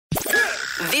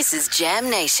This is Jam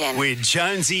Nation. With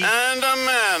Jonesy and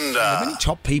Amanda. Many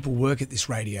top people work at this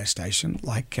radio station,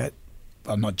 like,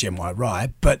 not Gem Y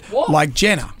Rye, but like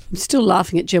Jenna. I'm still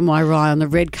laughing at Gem Y Rye on the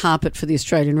red carpet for the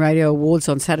Australian Radio Awards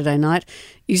on Saturday night.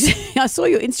 I saw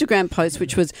your Instagram post,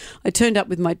 which was, I turned up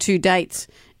with my 2 dates.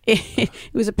 It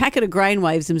was a packet of grain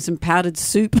waves and some powdered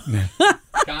soup.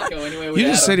 Can't go anywhere without You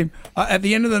just it. said him at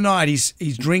the end of the night. He's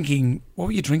drinking. What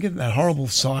were you drinking? That horrible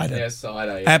cider. Yeah,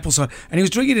 cider. Yeah. Apple cider, and he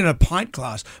was drinking it in a pint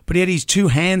glass, but he had his 2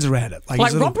 hands around it, Like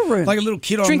his little, romper room. like a little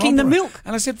kid on Drinking the romper room. milk.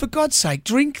 And I said, for God's sake,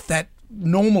 drink that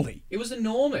normally. It was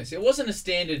enormous. It wasn't a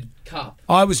standard cup.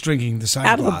 I was drinking the same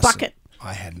Out of a glass. bucket.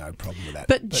 I had no problem with that.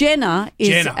 But Jenna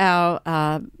is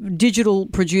our digital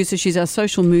producer. She's our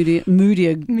social media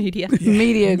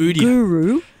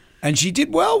guru. And she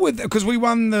did well because we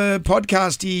won the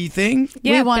podcasty thing.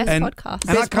 Yeah, We won- best And, podcast. and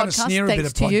I Best kind of podcast, sneer a bit thanks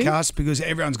at to you. podcasts because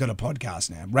everyone's got a podcast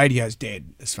now. Radio's dead,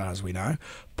 as far as we know.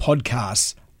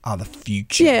 Podcasts are the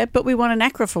future. Yeah, but we won an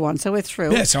ACRA for one, so we're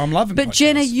thrilled. Yeah, so I'm loving But podcasts.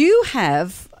 Jenna, you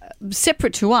have,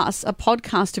 separate to us, a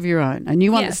podcast of your own. A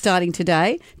new one that's Yes. starting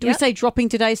today. Do we Yep. say dropping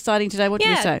today, starting today? What do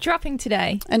we Yeah, say? dropping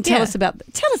today. And tell Yeah. us about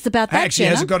that, Actually,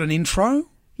 Jenna. has it got an intro?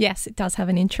 Yes, it does have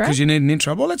an intro. Because you need an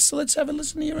intro. Well, let's have a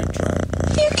listen to your intro.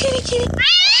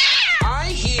 I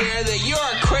hear that you're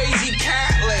a crazy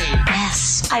cat lady.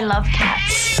 Yes, I love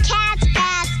cats. Cats,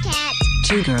 cats, cats.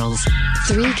 2 girls,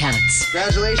 3 cats.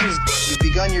 Congratulations, you've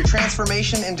begun your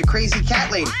transformation into crazy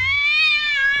cat lady.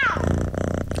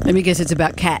 Let me guess, it's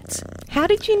about cats. How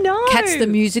did you know? Cats the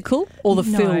musical or the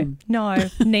no, film? No,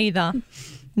 neither.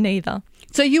 Neither.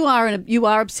 So you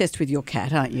are obsessed with your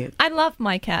cat, aren't you? I love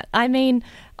my cat. I mean,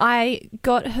 I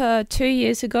got her 2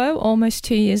 years ago, almost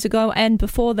 2 years ago, and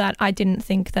before that I didn't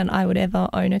think that I would ever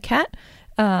own a cat.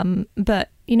 But,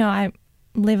 you know, I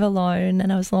live alone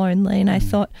and I was lonely and I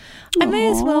thought I may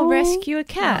as well rescue a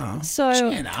cat.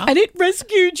 Jenna. And it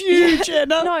rescued you,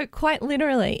 Jenna. No, quite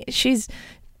literally. She's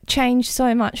changed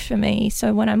so much for me.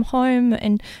 So when I'm home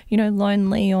and, you know,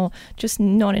 lonely or just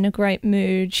not in a great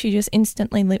mood, she just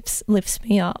instantly lifts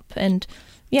me up. And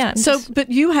yeah. But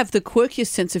you have the quirkiest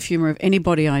sense of humour of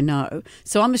anybody I know.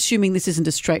 So I'm assuming this isn't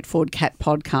a straightforward cat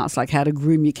podcast, like how to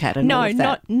groom your cat and all of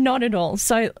that. not at all.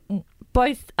 So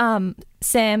both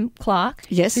Sam Clark,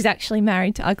 Yes. who's actually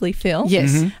married to Ugly Phil.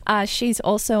 Yes. She's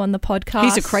also on the podcast.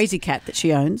 He's a crazy cat that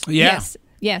she owns. Yeah.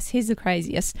 Yes, he's the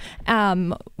craziest.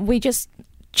 We just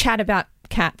chat about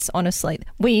cats, honestly.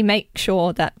 We make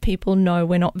sure that people know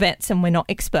we're not vets and we're not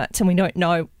experts and we don't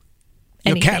know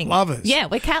You're anything. cat lovers. Yeah,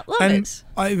 we're cat And lovers.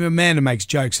 Amanda makes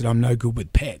jokes that I'm no good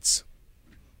with pets.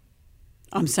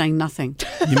 I'm saying nothing.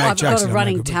 You make I've jokes got that a I'm no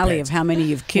running good with tally pets. of how many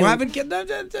you've killed.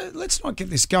 Well, let's not get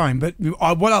this going. But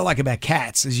what I like about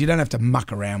cats is you don't have to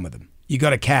muck around with them. You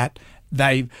got a cat,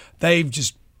 they've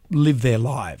just lived their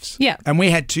lives. Yeah. And we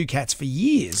had 2 cats for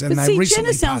years, and But they see, recently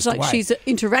Jenna sounds passed like away. she's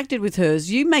interacted with hers.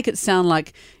 You make it sound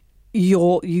like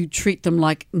you treat them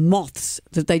like moths,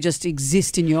 that they just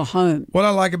exist in your home. What I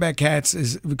like about cats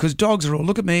is because dogs are all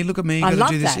look at me, you I gotta love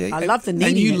do this. that. I love the And you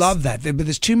neediness. love that, but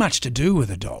there's too much to do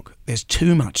with a dog. There's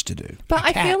too much to do. But A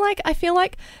I cat. feel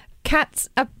like cats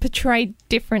are portrayed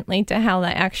differently to how they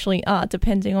actually are,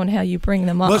 depending on how you bring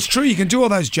them up. Well, it's true. You can do all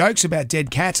those jokes about dead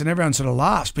cats and everyone sort of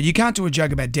laughs, but you can't do a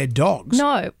joke about dead dogs.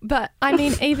 No, but I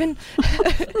mean, even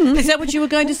Is that what you were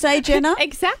going to say, Jenna?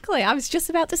 exactly. I was just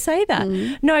about to say that.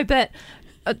 No, but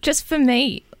just for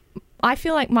me, I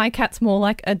feel like my cat's more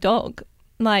like a dog.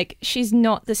 Like, she's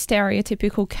not the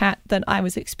stereotypical cat that I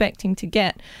was expecting to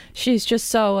get. She's just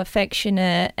so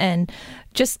affectionate and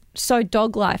just so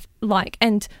dog-like.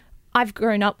 And I've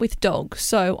grown up with dogs,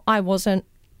 so I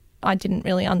didn't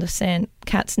really understand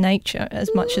cats' nature as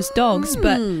much as dogs.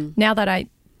 But now that I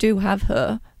do have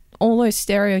her, all those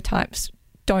stereotypes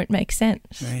don't make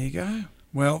sense. There you go.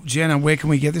 Well, Jenna, where can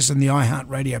we get this on the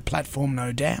iHeartRadio platform?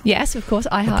 No doubt. Yes, of course,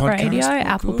 iHeartRadio, podcast? Oh,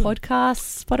 Apple good.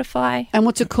 Podcasts, Spotify. And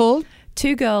what's it called?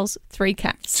 2 girls, 3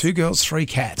 cats. 2 girls, 3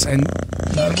 cats, and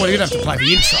well, you're gonna have to play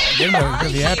the intro again. We'll I do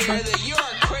the hear outro. that you're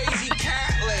a crazy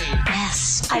cat lady.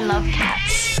 Yes, I love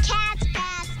cats. Cats,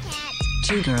 cats, cats.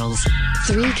 2 girls,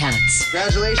 3 cats.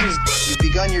 Congratulations, you've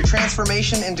begun your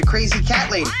transformation into crazy cat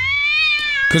lady.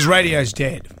 Because radio's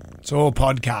dead. It's all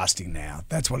podcasting now.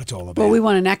 That's what it's all about. Well, we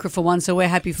won an ACRA for one, so we're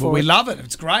happy for Well, we it. love it.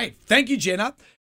 It's great. Thank you, Jenna.